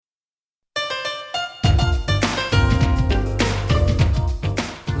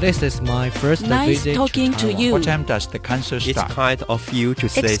This is my first Nice visit talking to Taiwan. you. What time does the concert It's start? kind of you to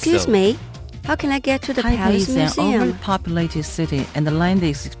say Excuse so. me, how can I get to the Taipei Palace is an Museum? overpopulated city and the land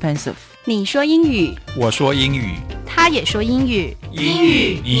is expensive. 你说英语，我说英语，他也说英语，英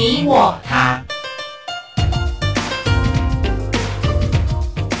语你我他。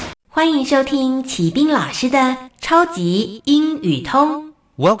欢迎收听齐斌老师的超级英语通。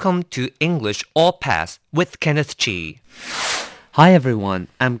 Welcome to English All Pass with Kenneth Chi. Hi everyone,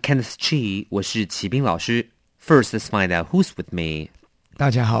 I'm Kenneth Chi. 我是齐斌老师。First, let's find out who's with me. 大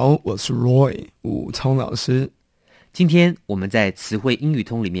家好，我是 Roy 武聪老师。今天我们在词汇英语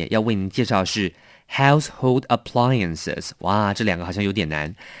通里面要为您介绍的是 household appliances。哇，这两个好像有点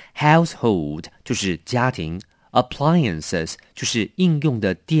难。Household 就是家庭，appliances 就是应用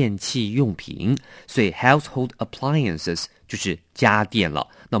的电器用品，所以 household appliances 就是家电了。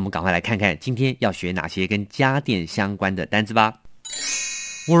那我们赶快来看看今天要学哪些跟家电相关的单词吧。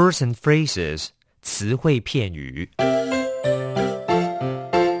Words and phrases 词汇片语。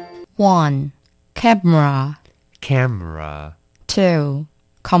 1. Camera. Camera, 2.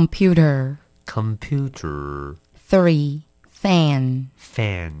 Computer. computer, 3. Fan.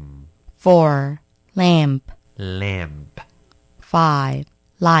 fan, 4. Lamp. lamp, 5.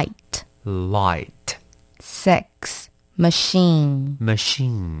 Light. light, 6. Machine.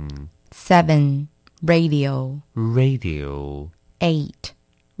 machine, 7. Radio. radio, 8.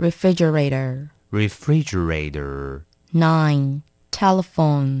 Refrigerator. refrigerator, 9.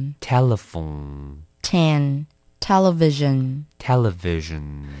 Telephone. telephone, 10. Television.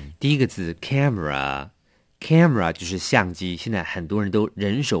 television。 第一个字 camera 就是相机，现在很多人都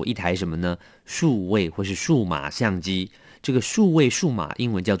人手一台什么呢？数位或是数码相机。这个数位数码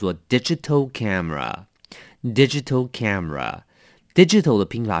英文叫做 digital camera。 digital camera， digital 的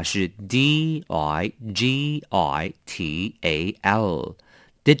拼法是 digital，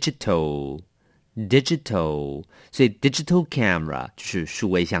 digital， 所以 digital camera 就是数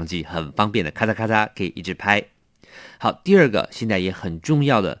位相机，很方便的，咔嚓咔嚓可以一直拍。好，第二个现在也很重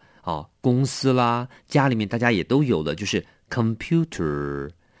要的公司啦，家里面大家也都有的，就是 computer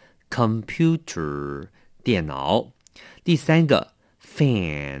电脑。第三个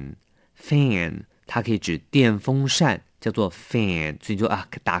fan 它可以指电风扇，叫做 fan， 所以就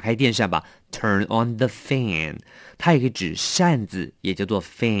打开电扇吧， turn on the fan。 它也可以指扇子，也叫做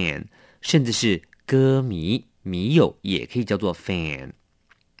fan， 甚至是歌迷迷友也可以叫做 fan。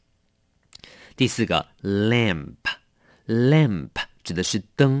 第四个 lamp 指的是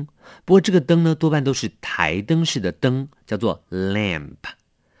灯，不过这个灯呢多半都是台灯式的灯，叫做 lamp。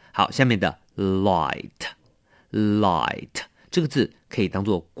 好，下面的 light 这个字可以当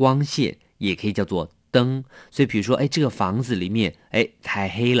做光线，也可以叫做灯。所以比如说这个房子里面太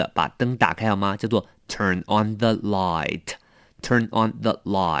黑了，把灯打开好吗？叫做 turn on the light。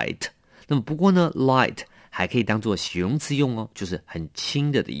 那么不过呢 light 还可以当做形容词用哦，就是很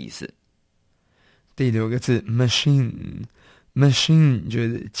轻的意思。第六个字 machine 就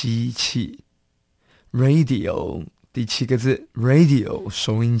是机器。 radio 第七个字 radio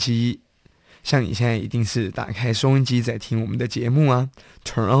收音机，像你现在一定是打开收音机在听我们的节目啊，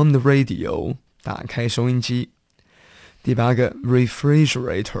 turn on the radio 打开收音机。第八个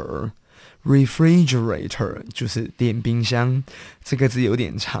refrigerator 就是电冰箱，这个字有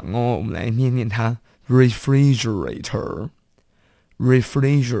点长哦，我们来念念它 refrigerator。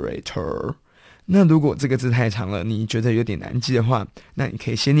 那如果这个字太长了，你觉得有点难记的话，那你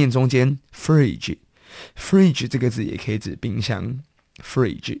可以先念中间 fridge 这个字也可以指冰箱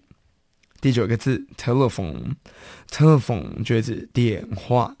fridge。 第九个字 telephone 就指电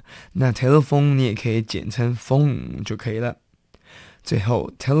话，那 telephone 你也可以简称 phone 就可以了。最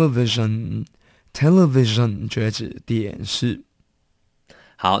后 television 就指电视。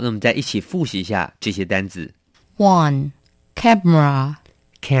好，那我们再一起复习一下这些单字。 1. Camera.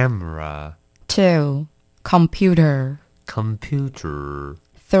 2. Computer. 3.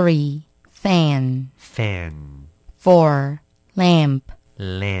 Fan. 4. Lamp.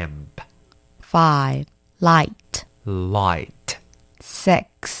 5. Light.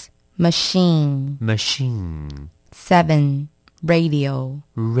 6. Machine. 7. Radio.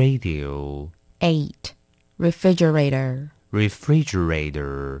 8. Refrigerator.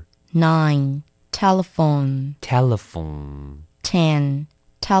 9. Telephone. 10.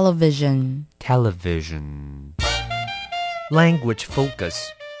 Television. Language focus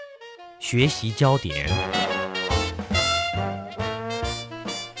学习焦点。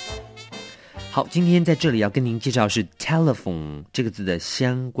好，今天在这里要跟您介绍是 telephone 这个字的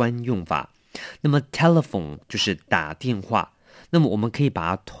相关用法。那么 telephone 就是打电话，那么我们可以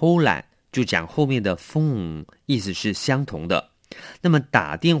把它偷懒，就讲后面的 phone 意思是相同的。那么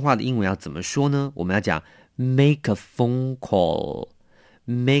打电话的英文要怎么说呢？我们要讲 make a phone call，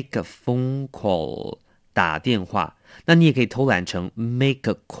 make a phone call， 打电话。那你也可以偷懒成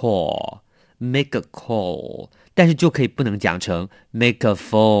make a call， make a call， 但是就可以不能讲成 make a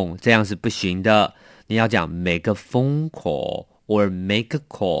phone， 这样是不行的。你要讲 make a phone call or make a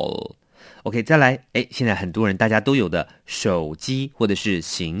call。OK， 再来，现在很多人大家都有的手机或者是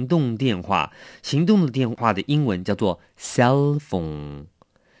行动电话，行动的电话的英文叫做 cell phone，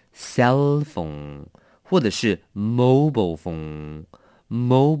 cell phone， 或者是 mobile phone，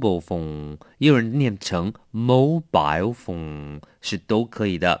 mobile phone， 也有人念成 mobile phone， 是都可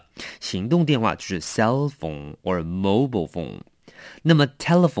以的。行动电话就是 cell phone or mobile phone。那么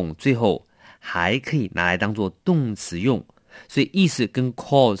telephone 最后还可以拿来当做动词用。所以意思跟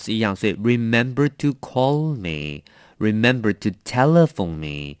call 是一样，所以 remember to call me， remember to telephone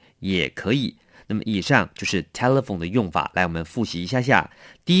me 也可以。那么以上就是 telephone 的用法，来我们复习一下下。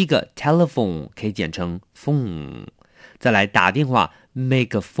第一个 telephone 可以简称 phone， 再来打电话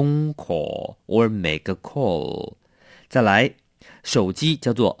make a phone call or make a call， 再来手机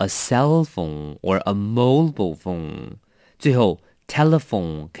叫做 a cell phone or a mobile phone， 最后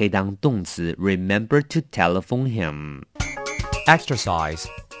telephone 可以当动词 remember to telephone him。Exercise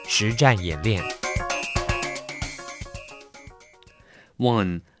实战演练。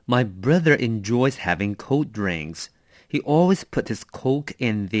1. My brother enjoys having cold drinks. He always puts his Coke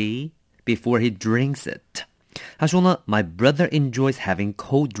in before he drinks it. 他说呢 My brother enjoys having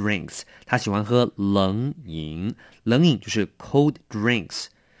cold drinks. 他喜欢喝冷饮，冷饮就是 cold drinks。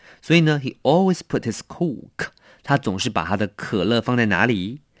所以呢 He always puts his Coke. 他总是把他的可乐放在哪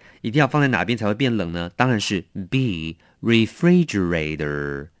里？一定要放在哪边才会变冷呢？当然是 B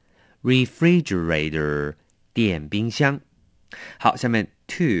refrigerator， refrigerator 电冰箱。好，下面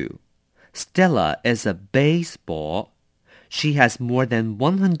 2. Stella is a baseball. She has more than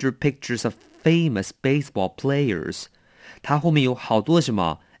 100 pictures of famous baseball players. 她后面有好多什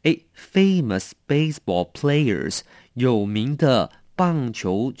么？famous baseball players 有名的棒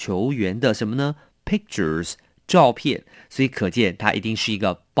球球员的什么呢？ Pictures照片，所以可见他一定是一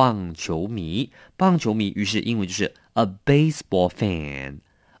个棒球迷。棒球迷，于是英文就是 a baseball fan，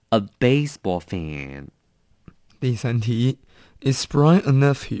 a baseball fan。第3题 It's bright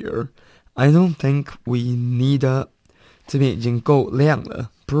enough here. I don't think we need a 这边已经够亮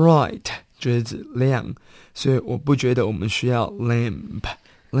了 bright 就是指亮，所以我不觉得我们需要 lamp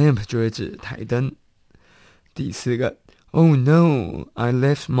就会指台灯。第4个 Oh no, I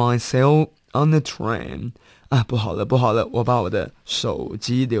left my cell on the train. 不好了，我把我的手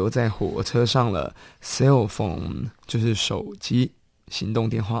机留在火车上了。 Cell phone 就是手机，行动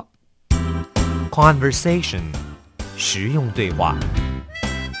电话。 Conversation 实用对话。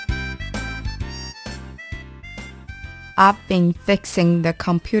 I've been fixing the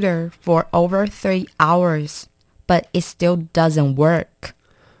computer for over 3 hours, but it still doesn't work.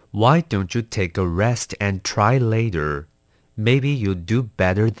 Why don't you take a rest and try later? Maybe you'll do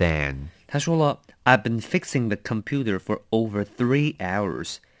better then. 他说了I've been fixing the computer for over 3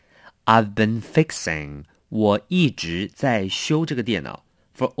 hours. I've been fixing 我一直在修这个电脑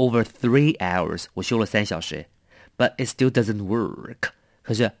for over 3 hours 我修了3小时 But it still doesn't work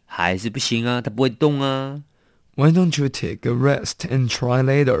可是还是不行啊，它不会动啊。 Why don't you take a rest and try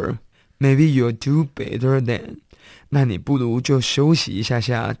later? Maybe you'll do better then. 那你不如就休息一下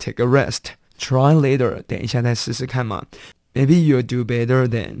下 take a rest, try later 等一下再试试看嘛。 Maybe you'll do better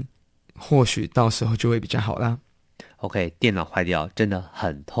then.或许到时候就会比较好啦。 OK， 电脑坏掉真的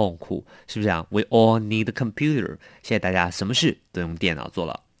很痛苦，是不是啊？ We all need a computer。 现在大家什么事都用电脑做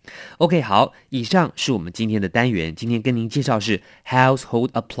了。 OK， 好，以上是我们今天的单元。今天跟您介绍是 Household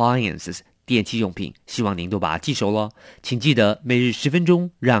Appliances 电器用品，希望您都把它记熟了。请记得每日10分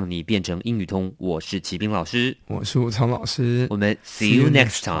钟，让你变成英语通。我是齐斌老师，我是武聪老师，我们 See you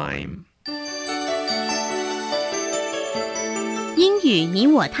next time。 英语你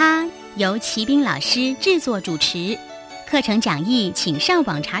我他由齐斌老师制作主持，课程讲义请上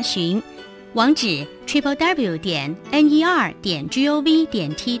网查询，网址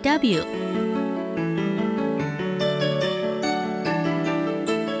www.ner.gov.tw